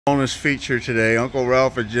Bonus feature today. Uncle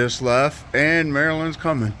Ralph had just left and Marilyn's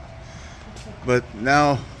coming, but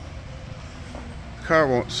now the car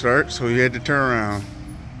won't start, so he had to turn around.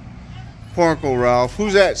 Poor Uncle Ralph.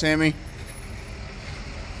 Who's that, Sammy?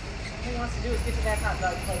 All he wants to do is get to that hot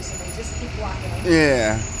dog place and they just keep walking.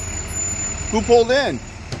 Yeah. Who pulled in?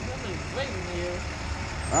 Somebody's waving to you.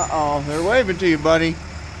 Uh-oh, they're waving to you, buddy.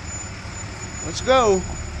 Let's go.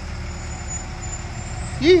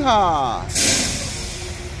 Yeehaw!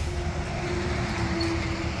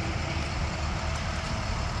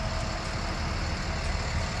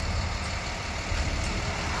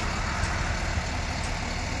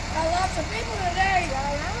 Lots of people today.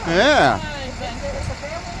 Yeah.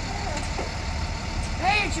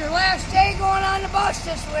 Hey, it's your last day going on the bus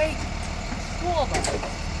this week. School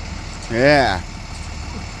bus. Yeah.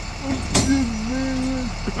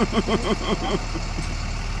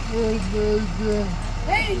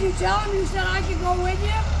 Hey, did you tell him you said I could go with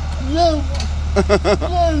you? No.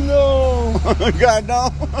 No. God,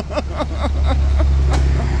 no.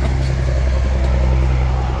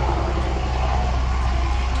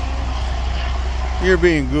 You're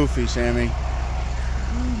being goofy, Sammy.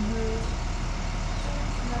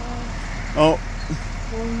 Oh.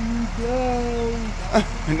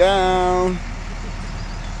 Down.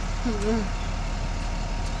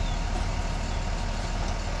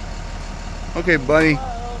 Okay, buddy. Are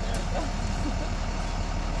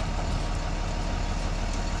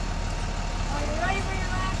you ready for your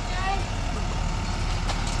last day?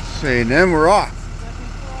 Say, then we're off.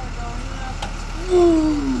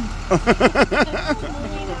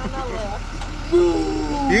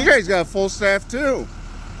 You guys got full staff too.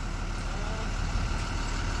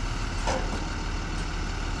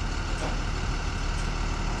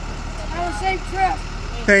 Have a safe trip.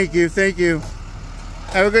 Thank you, thank you.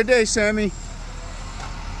 Have a good day, Sammy.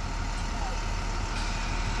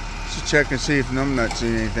 Let's check and see if Numbnut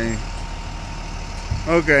seen anything.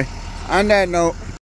 Okay, on that note.